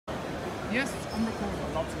Yes, I'm recording.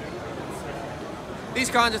 These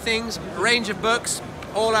kinds of things, a range of books,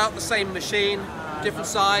 all out the same machine, different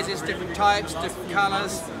sizes, different types, different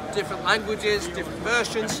colors, different languages, different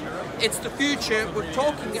versions. It's the future. We're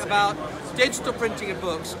talking about digital printing of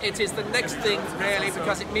books. It is the next thing really,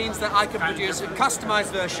 because it means that I can produce a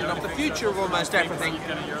customized version of the future of almost everything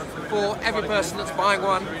for every person that's buying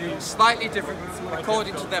one, slightly different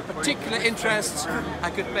according to their particular interests. I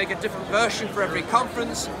could make a different version for every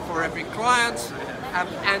conference, for every client,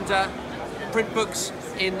 and print books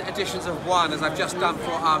in editions of one, as I've just done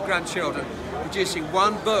for our grandchildren, producing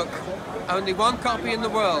one book, only one copy in the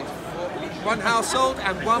world, one household,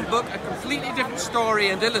 and one book, a completely different story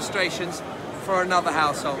and illustrations for another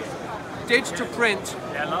household. Digital print,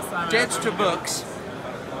 digital books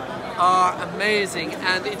are amazing,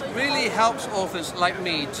 and it really helps authors like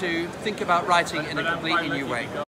me to think about writing in a completely new way.